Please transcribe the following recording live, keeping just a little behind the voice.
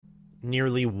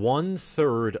Nearly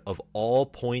one-third of all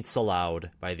points allowed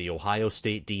by the Ohio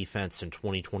State defense in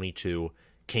 2022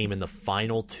 came in the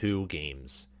final two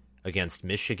games against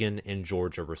Michigan and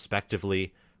Georgia,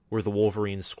 respectively, where the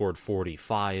Wolverines scored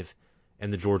 45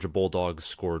 and the Georgia Bulldogs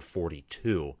scored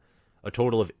 42. A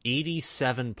total of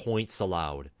 87 points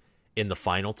allowed in the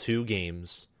final two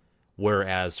games,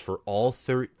 whereas for all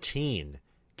 13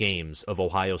 games of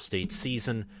Ohio State's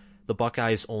season, the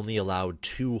Buckeyes only allowed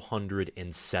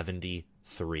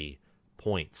 273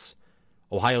 points.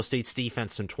 Ohio State's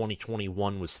defense in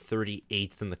 2021 was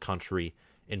 38th in the country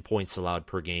in points allowed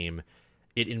per game.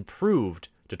 It improved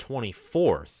to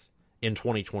 24th in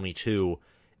 2022,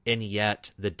 and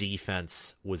yet the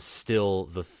defense was still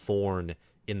the thorn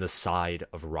in the side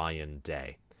of Ryan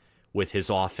Day, with his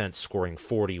offense scoring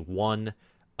 41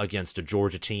 against a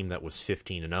Georgia team that was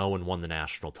 15-0 and won the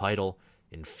national title,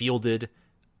 and fielded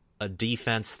a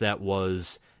defense that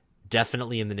was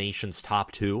definitely in the nation's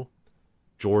top two.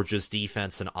 Georgia's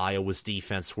defense and Iowa's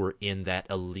defense were in that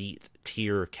elite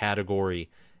tier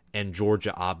category, and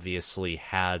Georgia obviously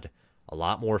had a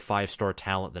lot more five-star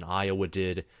talent than Iowa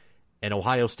did, and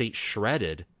Ohio State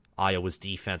shredded Iowa's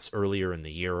defense earlier in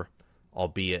the year,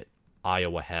 albeit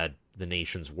Iowa had the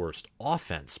nation's worst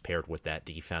offense paired with that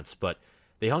defense, but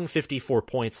they hung 54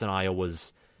 points in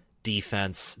Iowa's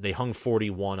defense. They hung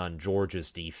 41 on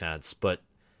Georgia's defense, but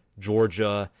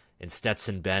Georgia and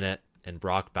Stetson Bennett and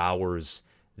Brock Bowers,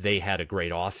 they had a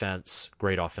great offense,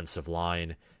 great offensive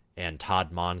line, and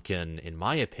Todd Monken, in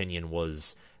my opinion,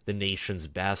 was the nation's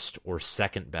best or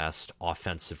second best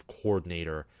offensive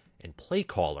coordinator and play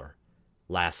caller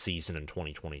last season in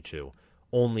 2022,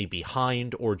 only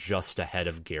behind or just ahead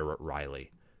of Garrett Riley,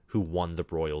 who won the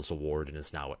Broyles Award and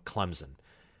is now at Clemson.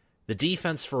 The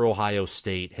defense for Ohio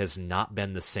State has not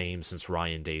been the same since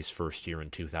Ryan Day's first year in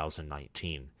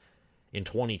 2019. In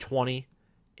 2020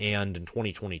 and in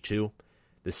 2022,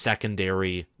 the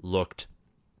secondary looked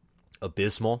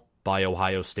abysmal by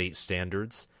Ohio State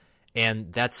standards,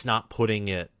 and that's not putting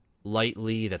it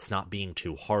lightly, that's not being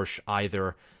too harsh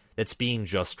either, that's being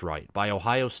just right. By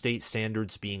Ohio State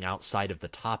standards, being outside of the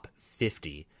top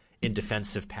 50 in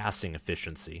defensive passing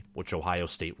efficiency, which Ohio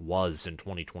State was in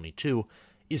 2022,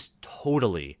 is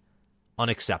totally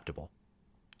unacceptable.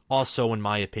 Also, in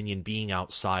my opinion, being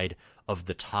outside of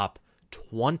the top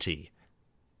 20,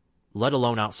 let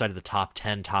alone outside of the top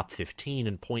 10, top 15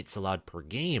 in points allowed per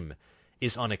game,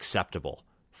 is unacceptable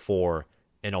for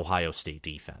an Ohio State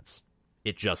defense.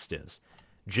 It just is.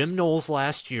 Jim Knowles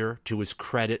last year, to his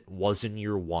credit, was in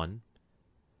year one.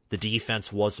 The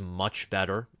defense was much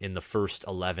better in the first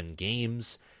 11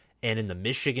 games, and in the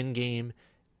Michigan game,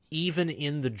 even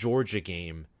in the Georgia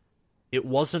game, it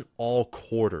wasn't all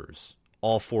quarters,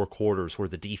 all four quarters where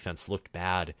the defense looked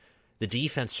bad. The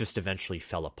defense just eventually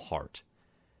fell apart.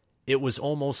 It was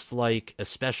almost like,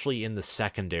 especially in the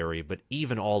secondary, but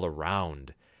even all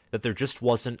around, that there just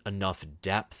wasn't enough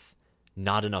depth,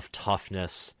 not enough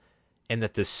toughness, and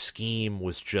that the scheme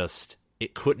was just,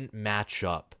 it couldn't match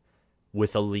up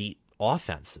with elite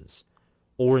offenses.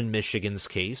 Or in Michigan's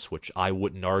case, which I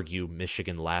wouldn't argue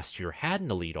Michigan last year had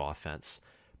an elite offense,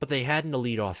 but they had an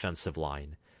elite offensive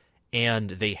line,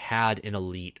 and they had an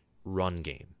elite run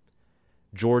game.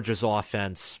 Georgia's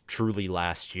offense, truly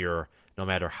last year, no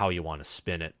matter how you want to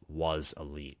spin it, was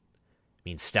elite. I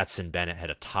mean, Stetson Bennett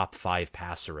had a top 5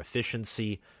 passer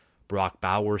efficiency. Brock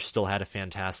Bowers still had a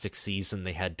fantastic season.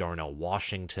 They had Darnell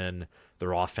Washington.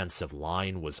 Their offensive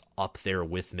line was up there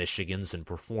with Michigan's and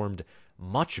performed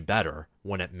much better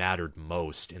when it mattered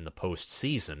most in the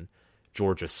postseason.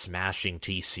 Georgia smashing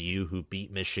TCU, who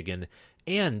beat Michigan,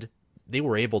 and they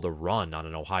were able to run on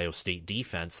an Ohio State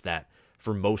defense that,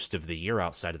 for most of the year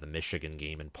outside of the Michigan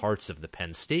game and parts of the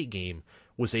Penn State game,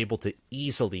 was able to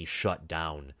easily shut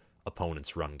down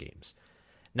opponents' run games.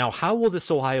 Now, how will this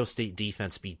Ohio State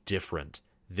defense be different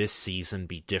this season,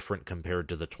 be different compared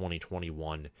to the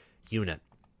 2021 unit?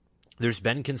 There's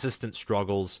been consistent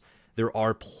struggles. There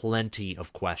are plenty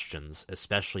of questions,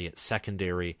 especially at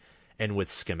secondary and with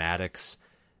schematics.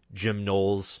 Jim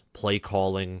Knowles, play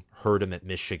calling, hurt him at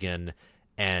Michigan,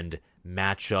 and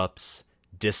matchups,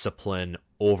 discipline,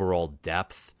 overall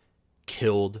depth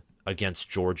killed against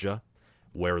Georgia,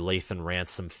 where Lathan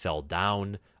Ransom fell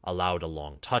down, allowed a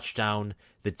long touchdown,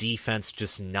 the defense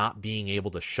just not being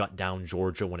able to shut down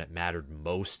Georgia when it mattered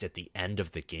most at the end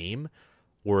of the game,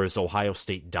 whereas Ohio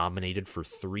State dominated for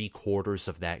 3 quarters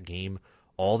of that game.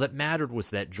 All that mattered was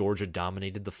that Georgia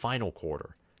dominated the final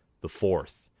quarter, the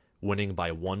fourth, winning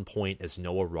by 1 point as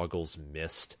Noah Ruggles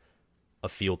missed a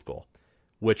field goal,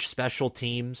 which special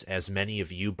teams, as many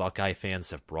of you Buckeye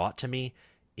fans have brought to me,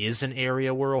 is an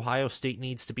area where Ohio State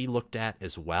needs to be looked at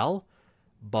as well.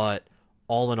 But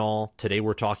all in all, today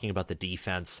we're talking about the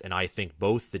defense, and I think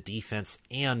both the defense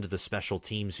and the special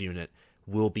teams unit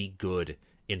will be good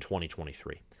in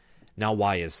 2023. Now,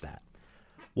 why is that?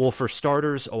 Well, for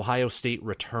starters, Ohio State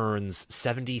returns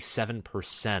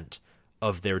 77%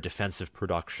 of their defensive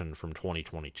production from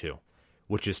 2022,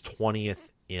 which is 20th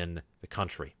in the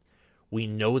country. We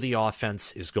know the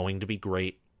offense is going to be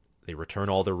great. They return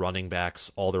all their running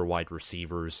backs, all their wide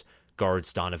receivers.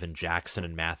 Guards Donovan Jackson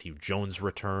and Matthew Jones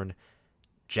return.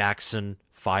 Jackson,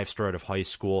 5-star out of high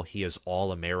school. He has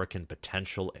all-American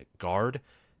potential at guard.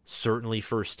 Certainly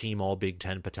first-team All-Big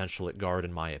Ten potential at guard,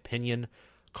 in my opinion.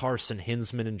 Carson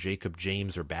Hinsman and Jacob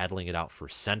James are battling it out for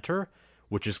center,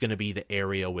 which is going to be the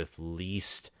area with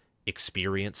least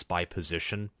experience by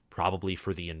position, probably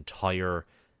for the entire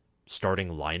starting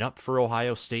lineup for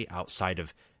Ohio State, outside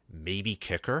of maybe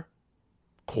kicker.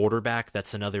 Quarterback,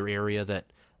 that's another area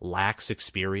that lacks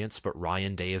experience, but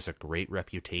Ryan Day has a great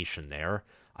reputation there.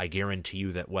 I guarantee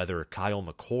you that whether Kyle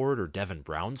McCord or Devin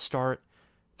Brown start,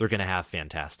 they're going to have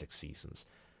fantastic seasons.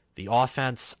 The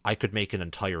offense, I could make an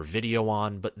entire video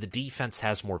on, but the defense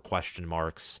has more question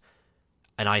marks,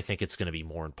 and I think it's going to be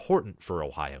more important for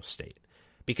Ohio State,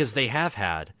 because they have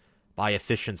had, by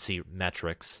efficiency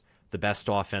metrics, the best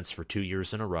offense for 2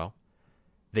 years in a row.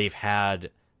 They've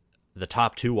had the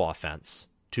top 2 offense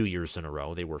 2 years in a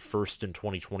row. They were first in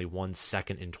 2021,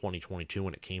 second in 2022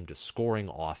 when it came to scoring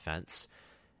offense.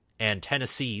 And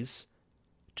Tennessee's,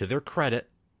 to their credit,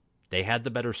 they had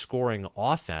the better scoring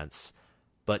offense,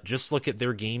 but just look at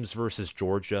their games versus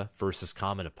Georgia, versus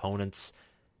common opponents.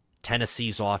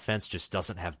 Tennessee's offense just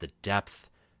doesn't have the depth,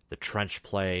 the trench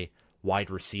play, wide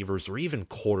receivers, or even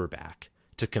quarterback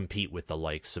to compete with the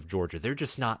likes of Georgia. They're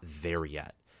just not there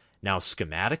yet. Now,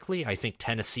 schematically, I think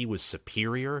Tennessee was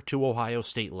superior to Ohio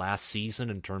State last season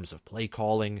in terms of play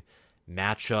calling,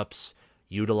 matchups,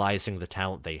 utilizing the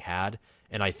talent they had,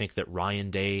 and I think that Ryan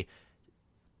Day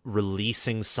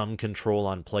releasing some control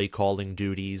on play calling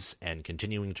duties and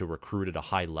continuing to recruit at a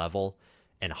high level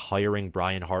and hiring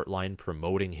Brian Hartline,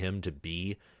 promoting him to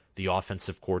be the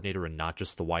offensive coordinator and not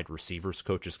just the wide receivers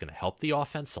coach is going to help the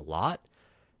offense a lot.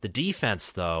 The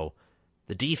defense, though,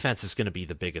 the defense is going to be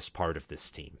the biggest part of this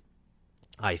team.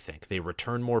 I think they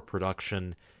return more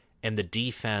production, and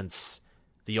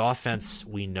the offense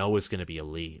we know is going to be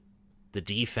elite. The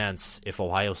defense, if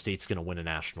Ohio State's going to win a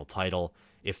national title,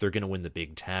 if they're going to win the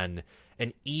Big Ten,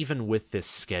 and even with this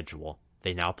schedule,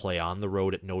 they now play on the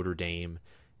road at Notre Dame,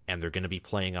 and they're going to be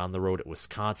playing on the road at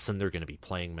Wisconsin, they're going to be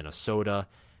playing Minnesota,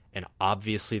 and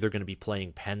obviously they're going to be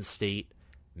playing Penn State,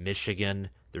 Michigan.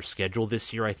 Their schedule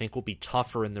this year, I think, will be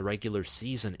tougher in the regular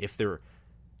season if they're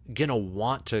going to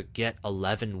want to get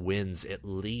 11 wins at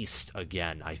least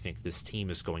again. I think this team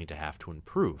is going to have to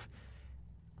improve.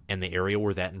 And the area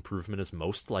where that improvement is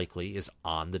most likely is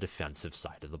on the defensive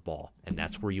side of the ball. And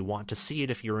that's where you want to see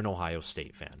it if you're an Ohio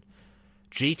State fan.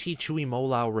 JT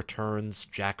Tuimoloau returns,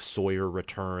 Jack Sawyer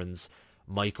returns,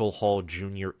 Michael Hall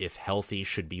Jr., if healthy,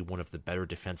 should be one of the better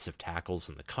defensive tackles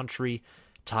in the country.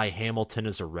 Ty Hamilton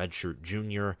is a redshirt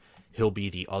junior. He'll be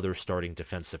the other starting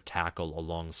defensive tackle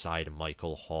alongside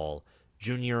Michael Hall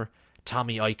Jr.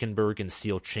 Tommy Eichenberg and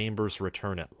Steele Chambers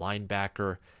return at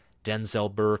linebacker.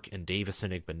 Denzel Burke and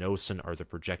Davison Igbinosun are the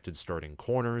projected starting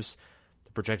corners.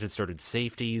 The projected started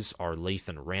safeties are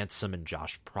Lathan Ransom and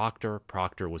Josh Proctor.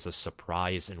 Proctor was a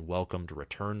surprise and welcomed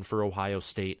return for Ohio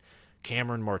State.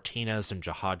 Cameron Martinez and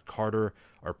Jahad Carter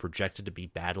are projected to be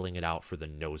battling it out for the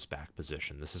noseback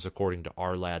position. This is according to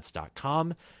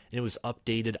ourlads.com, and it was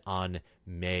updated on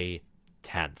May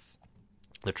 10th.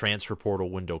 The transfer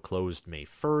portal window closed May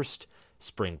 1st.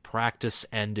 Spring practice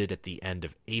ended at the end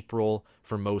of April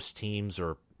for most teams,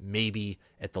 or maybe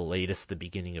at the latest the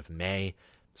beginning of May.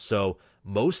 So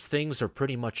most things are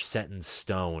pretty much set in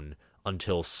stone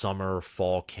until summer,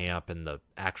 fall camp, and the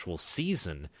actual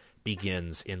season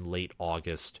begins in late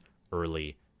August,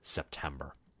 early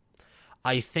September.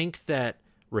 I think that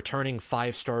returning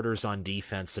 5 starters on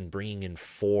defense and bringing in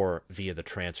 4 via the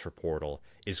transfer portal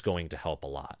is going to help a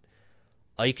lot.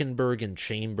 Eichenberg and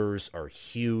Chambers are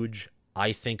huge.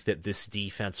 I think that this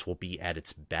defense will be at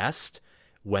its best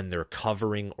when they're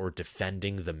covering or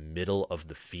defending the middle of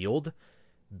the field.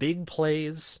 Big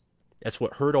plays, that's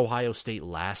what hurt Ohio State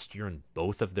last year in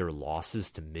both of their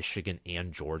losses to Michigan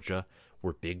and Georgia,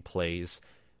 were big plays.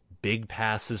 Big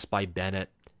passes by Bennett,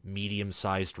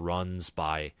 medium-sized runs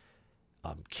by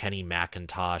Kenny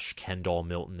McIntosh, Kendall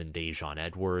Milton, and Dejon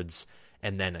Edwards.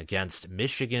 And then against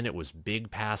Michigan, it was big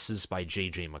passes by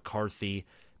J.J. McCarthy,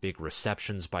 big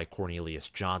receptions by Cornelius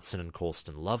Johnson and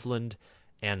Colston Loveland,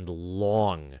 and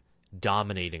long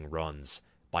dominating runs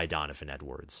by Donovan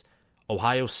Edwards.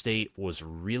 Ohio State was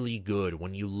really good.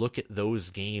 When you look at those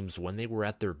games, when they were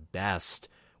at their best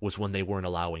was when they weren't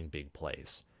allowing big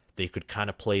plays. They could kind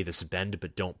of play this bend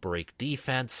but don't break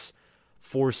defense,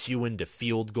 force you into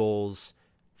field goals,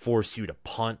 force you to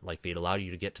punt, like they'd allow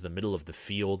you to get to the middle of the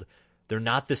field. They're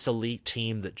not this elite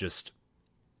team that just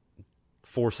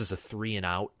forces a 3 and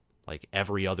out like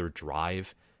every other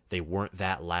drive. They weren't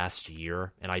that last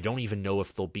year, and I don't even know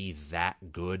if they'll be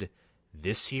that good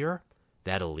this year,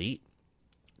 that elite.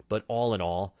 But all in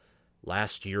all,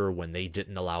 last year when they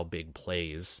didn't allow big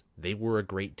plays, they were a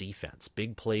great defense.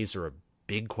 Big plays are a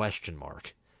big question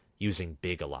mark, using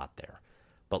big a lot there.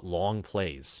 But long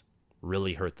plays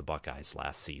really hurt the Buckeyes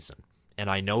last season. And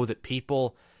I know that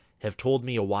people have told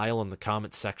me a while in the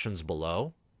comment sections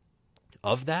below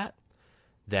of that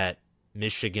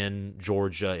Michigan,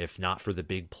 Georgia, if not for the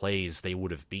big plays, they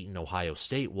would have beaten Ohio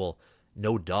State. Well,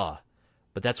 no duh.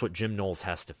 But that's what Jim Knowles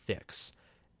has to fix.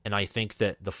 And I think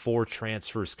that the 4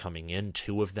 transfers coming in,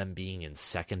 2 of them being in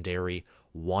secondary,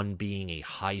 1 being a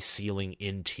high-ceiling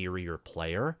interior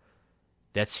player,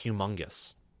 that's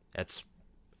humongous. That's,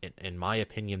 in my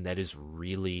opinion, that is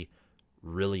really,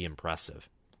 really impressive.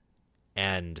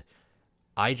 And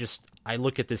I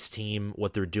look at this team,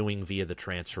 what they're doing via the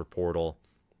transfer portal,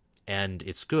 and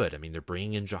it's good. I mean, they're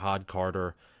bringing in Jahad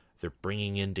Carter, they're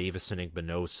bringing in Davison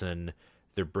Igbinosun,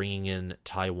 they're bringing in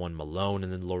Tywone Malone,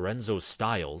 and then Lorenzo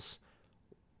Styles,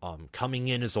 coming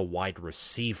in as a wide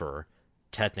receiver,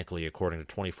 technically according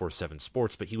to 24/7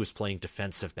 Sports, but he was playing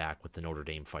defensive back with the Notre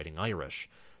Dame Fighting Irish.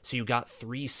 So you got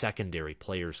 3 secondary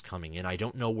players coming in. I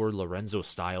don't know where Lorenzo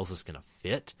Styles is going to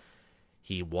fit.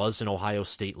 He was an Ohio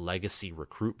State legacy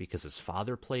recruit because his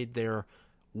father played there.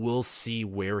 We'll see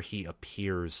where he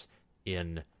appears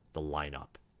in the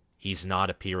lineup. He's not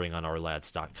appearing on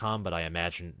ourlads.com, but I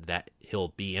imagine that he'll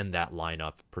be in that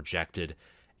lineup, projected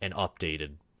and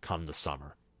updated come the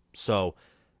summer. So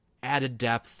added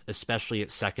depth, especially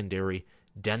at secondary.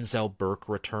 Denzel Burke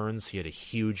returns. He had a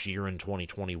huge year in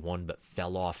 2021, but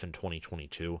fell off in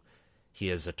 2022. He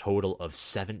has a total of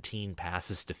 17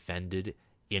 passes defended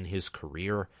in his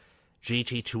career.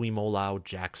 JT Tuimoloau,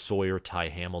 Jack Sawyer, Ty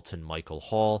Hamilton, Michael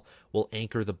Hall will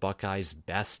anchor the Buckeyes'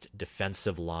 best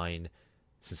defensive line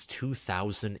since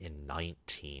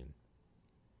 2019.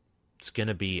 It's going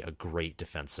to be a great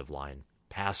defensive line.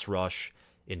 Pass rush,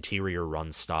 interior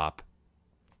run stop,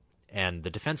 and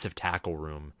the defensive tackle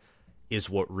room is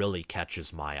what really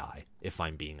catches my eye, if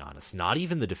I'm being honest. Not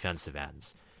even the defensive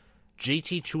ends.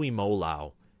 JT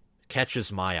Tuimoloau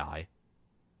catches my eye,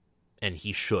 and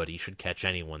he should catch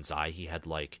anyone's eye. He had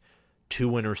like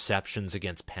 2 interceptions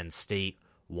against Penn State,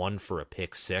 1 for a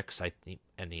pick 6,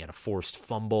 and he had a forced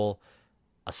fumble,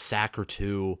 a sack or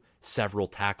 2, several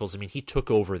tackles. I mean, he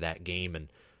took over that game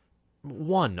and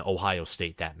won Ohio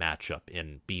State that matchup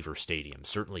in Beaver Stadium.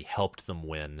 Certainly helped them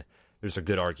win. There's a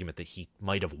good argument that he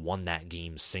might have won that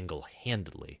game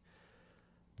single-handedly.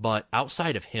 But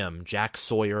outside of him, Jack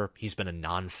Sawyer, he's been a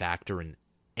non-factor in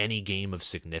any game of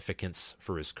significance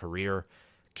for his career.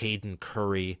 Caden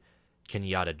Curry,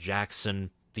 Kenyatta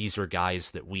Jackson, these are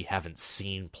guys that we haven't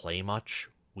seen play much.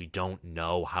 We don't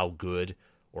know how good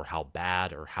or how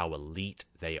bad or how elite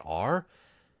they are.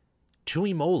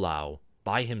 Tuimoloau,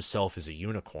 by himself, is a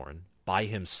unicorn. By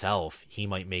himself, he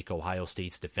might make Ohio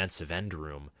State's defensive end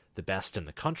room the best in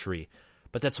the country,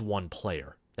 but that's one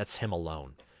player. That's him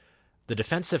alone. The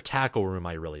defensive tackle room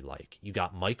I really like. You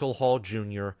got Michael Hall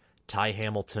Jr., Ty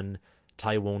Hamilton,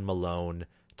 Tywone Malone,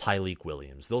 Tyleik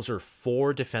Williams. Those are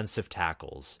 4 defensive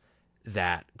tackles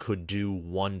that could do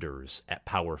wonders at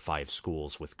Power 5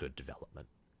 schools with good development.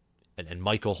 And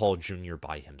Michael Hall Jr.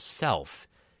 by himself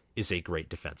is a great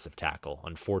defensive tackle.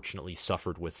 Unfortunately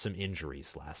suffered with some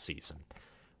injuries last season.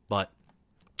 But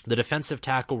the defensive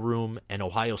tackle room, and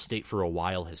Ohio State for a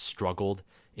while has struggled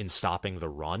in stopping the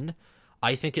run.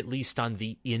 I think at least on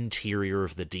the interior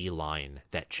of the D-line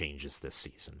that changes this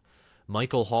season.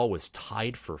 Michael Hall was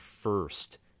tied for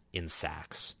first in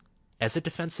sacks as a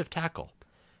defensive tackle.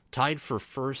 Tied for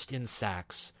first in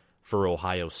sacks for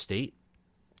Ohio State.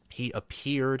 He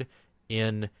appeared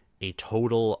in a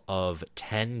total of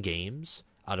 10 games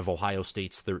out of Ohio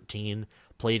State's 13.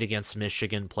 Played against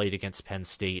Michigan, played against Penn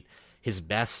State. His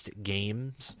best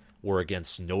games were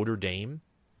against Notre Dame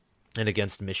and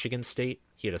against Michigan State.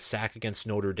 He had a sack against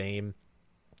Notre Dame,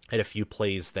 had a few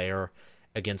plays there.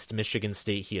 Against Michigan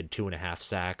State, he had 2.5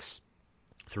 sacks,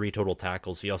 3 total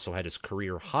tackles. He also had his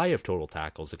career high of total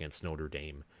tackles against Notre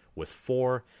Dame with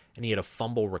 4, and he had a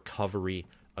fumble recovery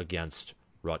against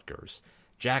Rutgers.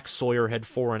 Jack Sawyer had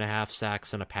 4.5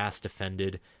 sacks and a pass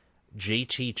defended.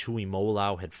 JT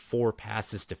Tuimoloau had 4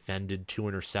 passes defended, 2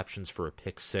 interceptions for a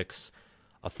pick 6,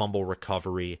 a fumble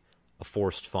recovery, a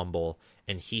forced fumble,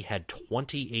 and he had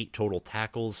 28 total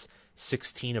tackles,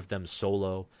 16 of them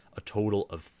solo, a total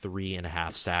of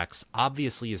 3.5 sacks.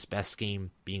 Obviously his best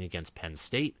game being against Penn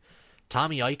State.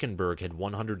 Tommy Eichenberg had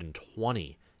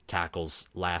 120 tackles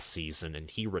last season, and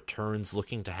he returns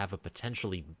looking to have a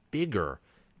potentially bigger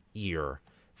year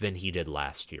than he did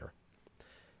last year.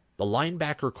 The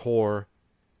linebacker core,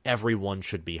 everyone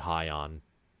should be high on.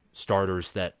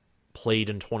 Starters that played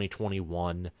in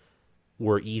 2021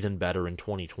 were even better in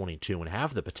 2022 and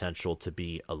have the potential to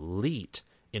be elite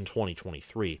in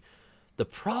 2023. The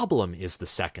problem is the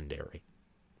secondary.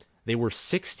 They were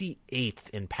 68th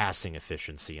in passing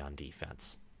efficiency on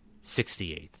defense.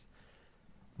 68th.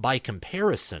 By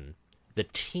comparison, the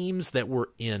teams that were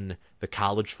in the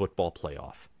college football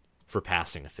playoff for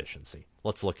passing efficiency.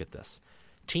 Let's look at this.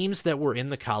 Teams that were in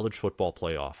the college football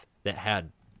playoff that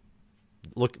had,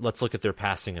 let's look at their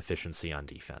passing efficiency on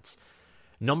defense.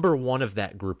 Number 1 of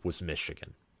that group was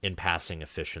Michigan in passing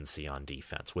efficiency on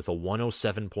defense with a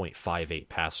 107.58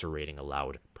 passer rating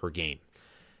allowed per game.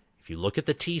 If you look at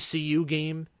the TCU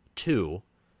game, too,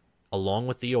 along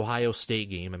with the Ohio State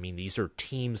game, I mean, these are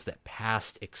teams that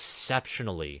passed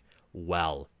exceptionally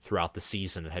well throughout the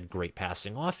season and had great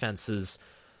passing offenses.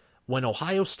 When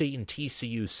Ohio State and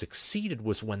TCU succeeded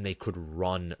was when they could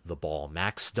run the ball.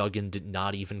 Max Duggan did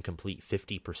not even complete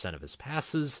 50% of his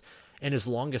passes, and his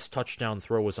longest touchdown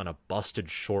throw was on a busted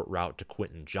short route to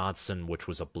Quentin Johnson, which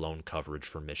was a blown coverage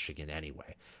for Michigan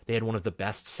anyway. They had one of the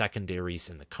best secondaries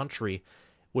in the country,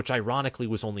 which ironically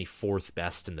was only 4th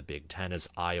best in the Big Ten, as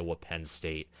Iowa, Penn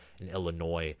State, and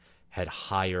Illinois had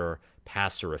higher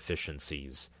passer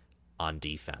efficiencies on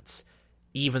defense.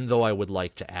 Even though I would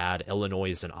like to add,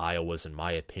 Illinois and Iowa's, in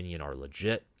my opinion, are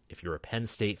legit. If you're a Penn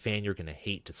State fan, you're going to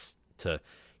hate to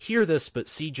hear this, but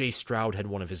C.J. Stroud had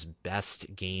one of his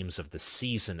best games of the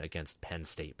season against Penn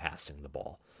State passing the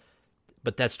ball.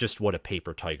 But that's just what a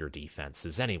paper tiger defense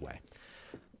is anyway.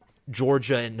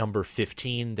 Georgia at number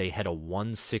 15, they had a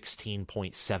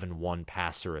 116.71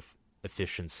 passer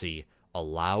efficiency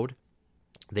allowed.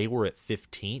 They were at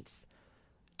 15th.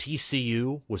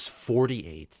 TCU was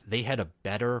 48th. They had a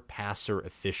better passer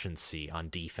efficiency on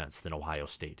defense than Ohio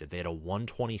State did. They had a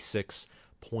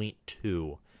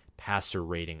 126.2 passer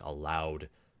rating allowed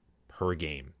per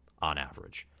game on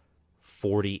average.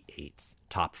 48th,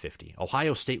 top 50.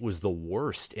 Ohio State was the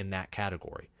worst in that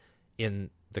category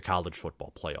in the college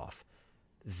football playoff.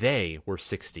 They were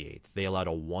 68th. They allowed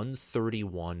a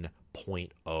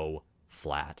 131.0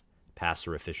 flat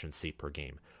passer efficiency per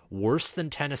game. Worse than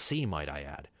Tennessee, might I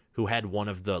add, who had one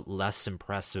of the less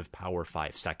impressive Power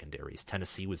 5 secondaries.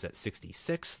 Tennessee was at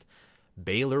 66th.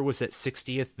 Baylor was at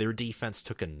 60th. Their defense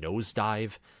took a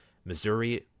nosedive.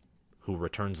 Missouri, who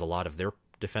returns a lot of their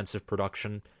defensive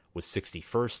production, was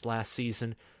 61st last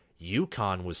season.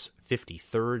 UConn was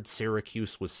 53rd.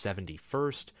 Syracuse was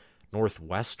 71st.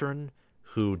 Northwestern,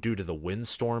 who due to the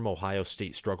windstorm Ohio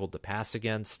State struggled to pass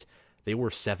against, they were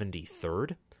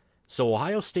 73rd. So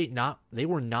Ohio State, they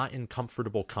were not in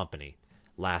comfortable company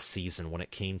last season when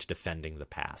it came to defending the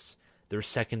pass. Their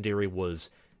secondary was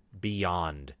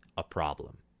beyond a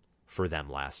problem for them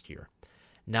last year.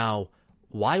 Now,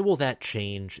 why will that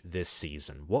change this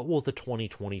season? What will the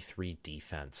 2023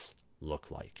 defense look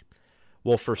like?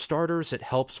 Well, for starters, it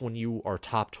helps when you are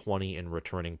top 20 in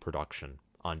returning production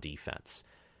on defense.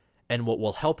 And what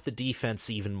will help the defense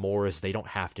even more is they don't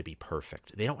have to be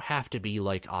perfect. They don't have to be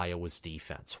like Iowa's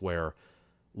defense, where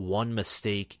one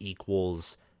mistake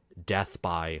equals death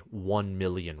by 1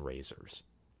 million razors.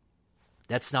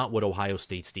 That's not what Ohio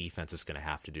State's defense is going to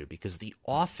have to do, because the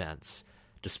offense,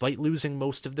 despite losing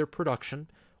most of their production,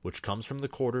 which comes from the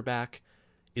quarterback,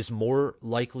 is more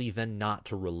likely than not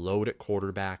to reload at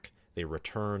quarterback. They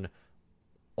return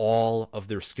all of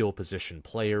their skill position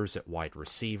players at wide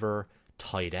receiver,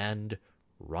 tight end,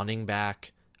 running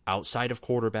back. Outside of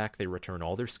quarterback, they return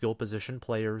all their skill position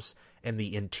players, and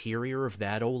the interior of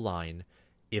that O-line,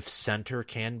 if center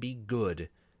can be good,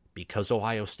 because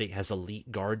Ohio State has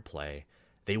elite guard play,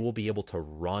 they will be able to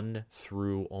run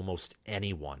through almost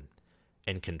anyone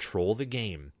and control the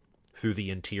game through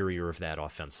the interior of that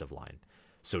offensive line.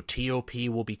 So TOP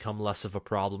will become less of a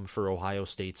problem for Ohio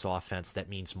State's offense. That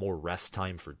means more rest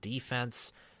time for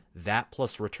defense. That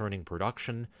plus returning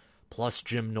production, plus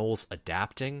Jim Knowles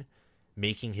adapting,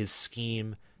 making his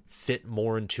scheme fit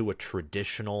more into a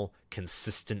traditional,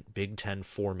 consistent Big Ten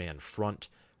four-man front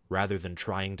rather than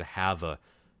trying to have a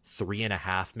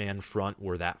 3.5-man front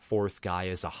where that fourth guy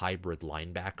is a hybrid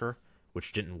linebacker,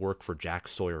 which didn't work for Jack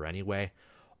Sawyer anyway.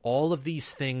 All of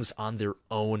these things on their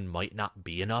own might not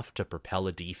be enough to propel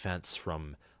a defense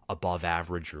from above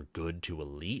average or good to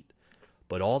elite,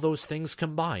 but all those things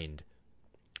combined,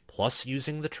 plus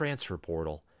using the transfer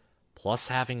portal, plus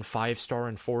having 5-star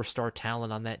and 4-star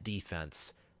talent on that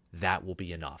defense, that will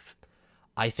be enough.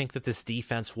 I think that this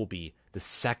defense will be the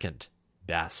second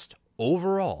best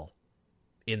overall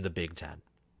in the Big Ten.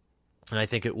 And I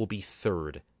think it will be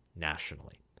third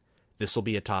nationally. This will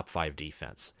be a top 5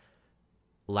 defense.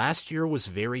 Last year was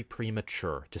very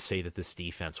premature to say that this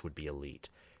defense would be elite.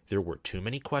 There were too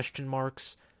many question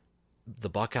marks. The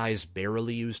Buckeyes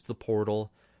barely used the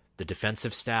portal. The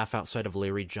defensive staff outside of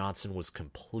Larry Johnson was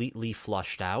completely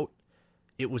flushed out.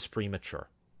 It was premature.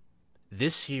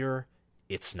 This year,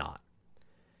 it's not.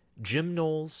 Jim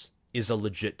Knowles is a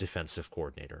legit defensive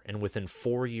coordinator, and within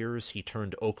 4 years, he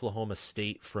turned Oklahoma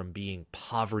State from being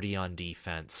poverty on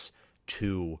defense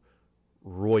to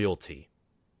royalty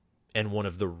and one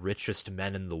of the richest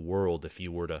men in the world. If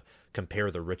you were to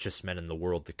compare the richest men in the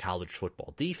world to college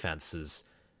football defenses,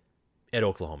 at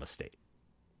Oklahoma State.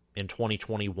 In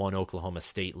 2021, Oklahoma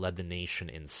State led the nation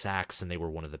in sacks, and they were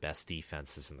one of the best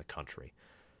defenses in the country.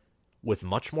 With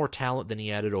much more talent than he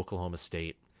had at Oklahoma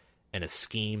State, and a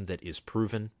scheme that is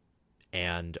proven,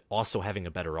 and also having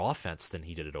a better offense than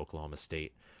he did at Oklahoma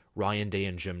State, Ryan Day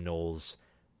and Jim Knowles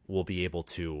will be able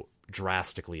to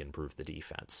drastically improve the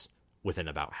defense within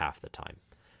about half the time.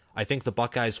 I think the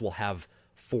Buckeyes will have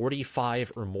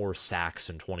 45 or more sacks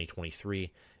in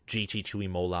 2023. JT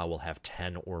Tuimoloau will have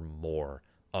 10 or more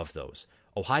of those.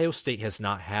 Ohio State has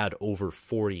not had over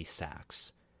 40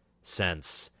 sacks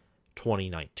since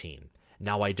 2019.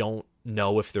 Now, I don't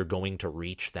know if they're going to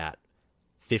reach that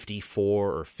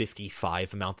 54 or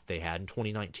 55 amount that they had in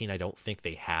 2019. I don't think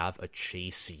they have a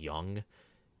Chase Young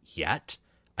yet.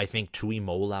 I think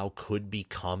Tuimoloau could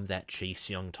become that Chase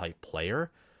Young type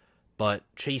player, but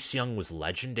Chase Young was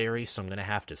legendary, so I'm going to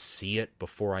have to see it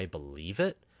before I believe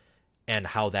it. And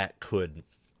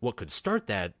what could start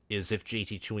that is if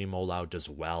JT Tuimoloau does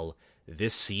well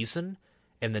this season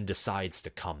and then decides to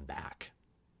come back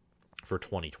for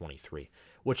 2023,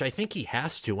 which I think he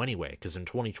has to anyway, because in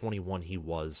 2021 he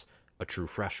was a true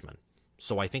freshman.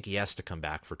 So I think he has to come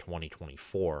back for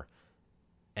 2024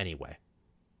 anyway.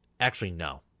 Actually,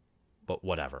 no, but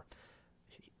whatever.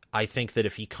 I think that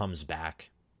if he comes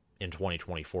back in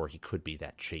 2024, he could be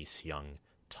that Chase Young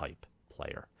type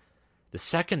player. The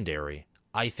secondary,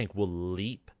 I think, will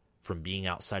leap from being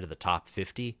outside of the top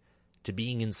 50 to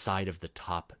being inside of the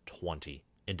top 20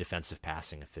 in defensive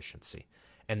passing efficiency.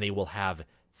 And they will have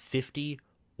 50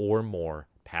 or more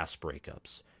pass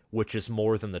breakups, which is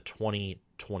more than the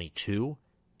 2022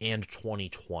 and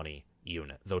 2020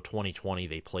 unit. Though 2020,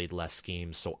 they played less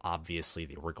games, so obviously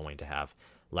they were going to have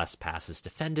less passes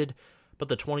defended. But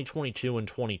the 2022 and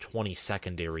 2020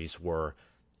 secondaries were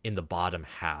in the bottom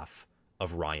half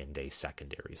of Ryan Day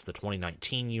secondaries. The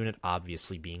 2019 unit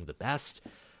obviously being the best.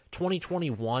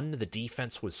 2021, the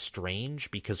defense was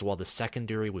strange because while the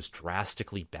secondary was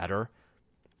drastically better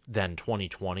than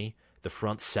 2020, the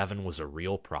front seven was a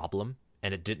real problem,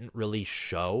 and it didn't really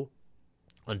show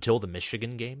until the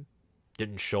Michigan game.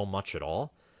 Didn't show much at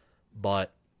all,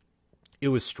 but it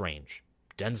was strange.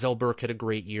 Denzel Burke had a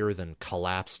great year, then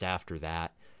collapsed after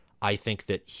that. I think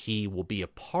that he will be a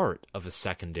part of a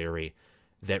secondary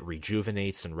that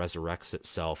rejuvenates and resurrects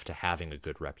itself to having a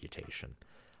good reputation.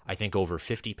 I think over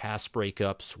 50 pass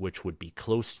breakups, which would be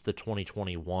close to the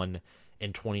 2021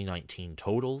 and 2019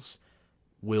 totals,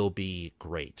 will be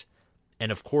great.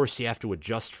 And of course, you have to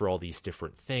adjust for all these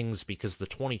different things because the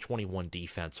 2021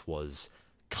 defense was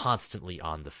constantly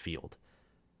on the field.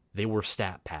 They were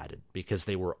stat padded because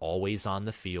they were always on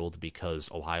the field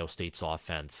because Ohio State's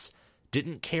offense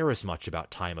didn't care as much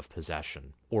about time of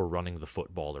possession or running the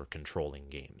football or controlling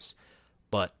games.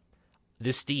 But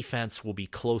this defense will be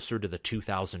closer to the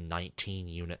 2019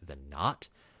 unit than not.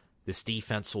 This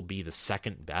defense will be the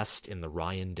second best in the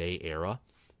Ryan Day era.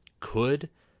 Could,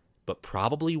 but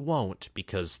probably won't,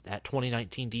 because that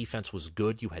 2019 defense was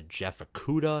good. You had Jeff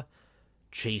Okudah,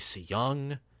 Chase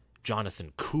Young,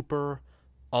 Jonathan Cooper,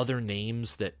 other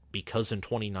names that, because in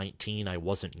 2019 I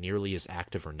wasn't nearly as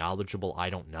active or knowledgeable, I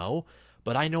don't know,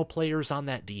 but I know players on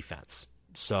that defense.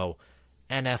 So,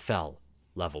 NFL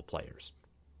level players.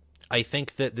 I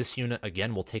think that this unit,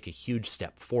 again, will take a huge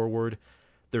step forward.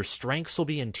 Their strengths will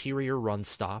be interior run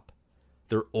stop.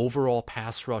 Their overall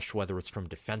pass rush, whether it's from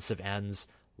defensive ends,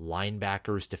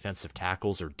 linebackers, defensive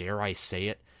tackles, or dare I say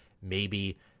it,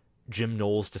 maybe Jim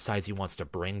Knowles decides he wants to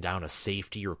bring down a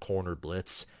safety or corner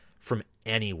blitz. From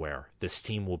anywhere, this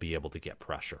team will be able to get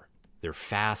pressure. They're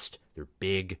fast, they're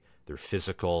big, they're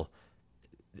physical.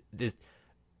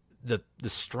 The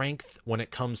strength when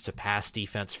it comes to pass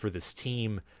defense for this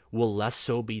team will less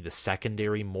so be the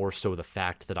secondary, more so the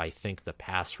fact that I think the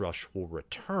pass rush will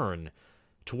return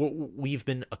to what we've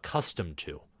been accustomed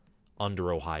to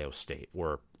under Ohio State,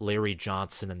 where Larry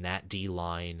Johnson and that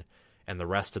D-line and the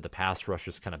rest of the pass rush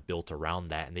is kind of built around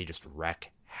that, and they just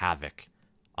wreak havoc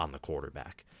on the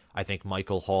quarterback. I think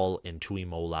Michael Hall and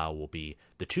Tuimoloau will be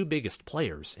the two biggest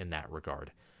players in that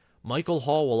regard. Michael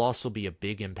Hall will also be a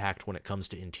big impact when it comes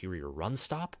to interior run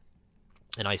stop.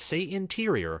 And I say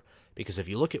interior because if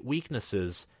you look at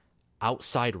weaknesses,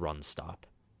 outside run stop,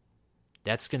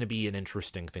 that's going to be an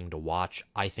interesting thing to watch.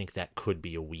 I think that could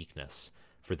be a weakness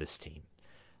for this team.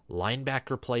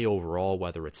 Linebacker play overall,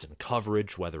 whether it's in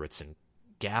coverage, whether it's in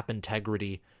gap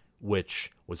integrity,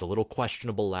 which was a little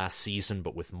questionable last season,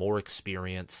 but with more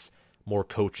experience, more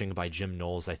coaching by Jim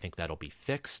Knowles, I think that'll be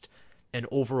fixed. And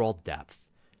overall depth.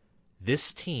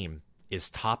 This team is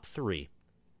top 3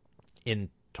 in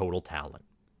total talent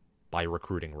by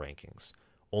recruiting rankings.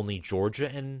 Only Georgia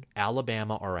and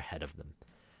Alabama are ahead of them.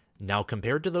 Now,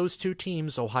 compared to those two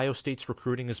teams, Ohio State's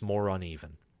recruiting is more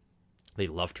uneven. They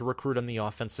love to recruit on the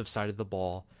offensive side of the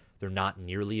ball. They're not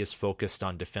nearly as focused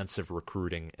on defensive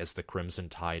recruiting as the Crimson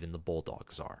Tide and the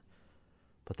Bulldogs are.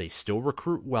 But they still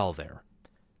recruit well there.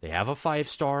 They have a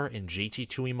 5-star in JT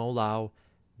Tuimoloau,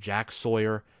 Jack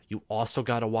Sawyer. You also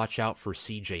got to watch out for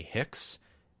CJ Hicks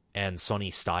and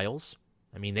Sonny Styles.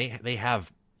 I mean, they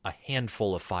have a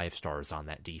handful of 5-stars on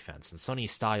that defense. And Sonny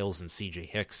Styles and CJ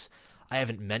Hicks, I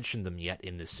haven't mentioned them yet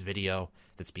in this video.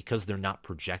 That's because they're not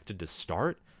projected to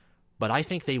start. But I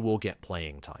think they will get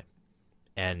playing time.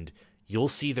 And you'll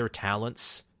see their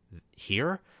talents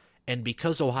here. And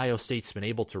because Ohio State's been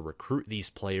able to recruit these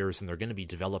players and they're going to be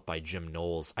developed by Jim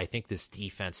Knowles, I think this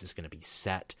defense is going to be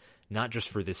set, not just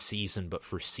for this season, but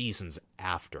for seasons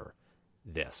after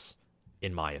this,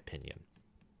 in my opinion.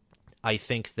 I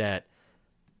think that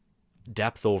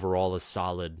depth overall is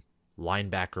solid.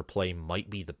 Linebacker play might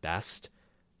be the best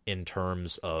in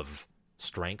terms of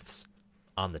strengths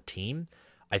on the team.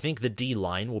 I think the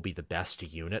D-line will be the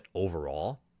best unit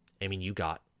overall. I mean, you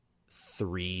got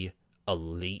 3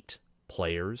 elite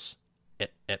players,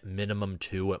 at minimum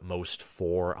 2, at most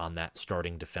 4 on that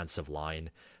starting defensive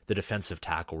line. The defensive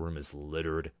tackle room is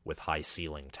littered with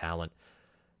high-ceiling talent.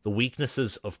 The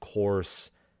weaknesses, of course,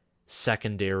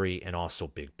 secondary and also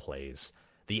big plays.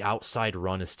 The outside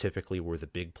run is typically where the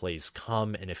big plays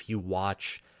come, and if you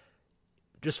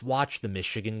just watch the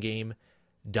Michigan game,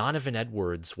 Donovan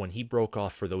Edwards, when he broke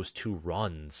off for those 2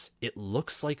 runs, it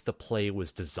looks like the play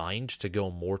was designed to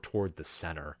go more toward the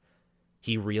center.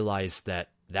 He realized that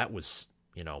was,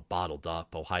 bottled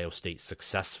up. Ohio State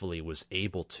successfully was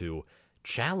able to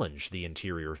challenge the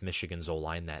interior of Michigan's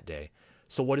O-line that day.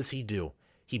 So what does he do?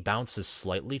 He bounces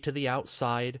slightly to the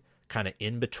outside, kind of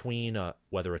in between,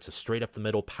 whether it's a straight up the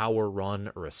middle power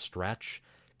run or a stretch,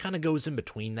 kind of goes in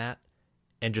between that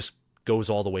and just goes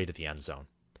all the way to the end zone.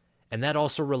 And that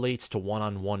also relates to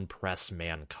one-on-one press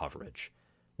man coverage,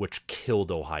 which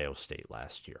killed Ohio State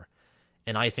last year.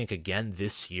 And I think, again,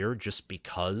 this year, just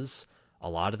because a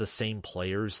lot of the same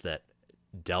players that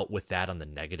dealt with that on the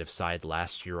negative side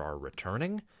last year are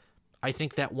returning, I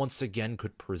think that once again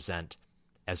could present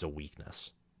as a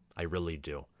weakness. I really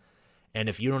do. And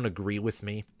if you don't agree with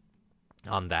me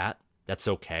on that, that's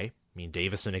okay. I mean,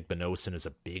 Davison Igbinosun is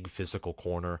a big physical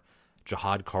corner.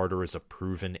 Jihad Carter is a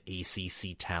proven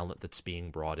ACC talent that's being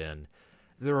brought in.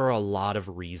 There are a lot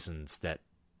of reasons that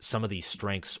some of these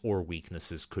strengths or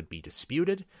weaknesses could be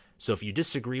disputed. So if you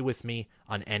disagree with me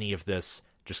on any of this,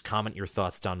 just comment your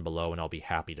thoughts down below and I'll be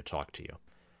happy to talk to you.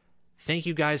 Thank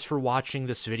you guys for watching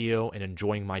this video and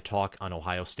enjoying my talk on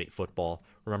Ohio State football.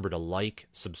 Remember to like,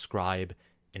 subscribe,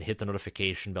 and hit the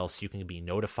notification bell so you can be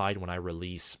notified when I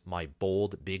release my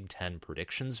bold Big Ten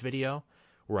predictions video,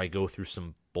 where I go through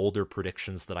some bolder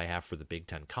predictions that I have for the Big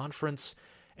Ten Conference.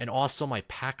 And also my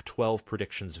Pac-12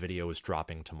 predictions video is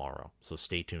dropping tomorrow, so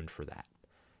stay tuned for that.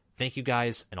 Thank you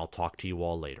guys, and I'll talk to you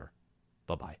all later.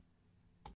 Bye-bye.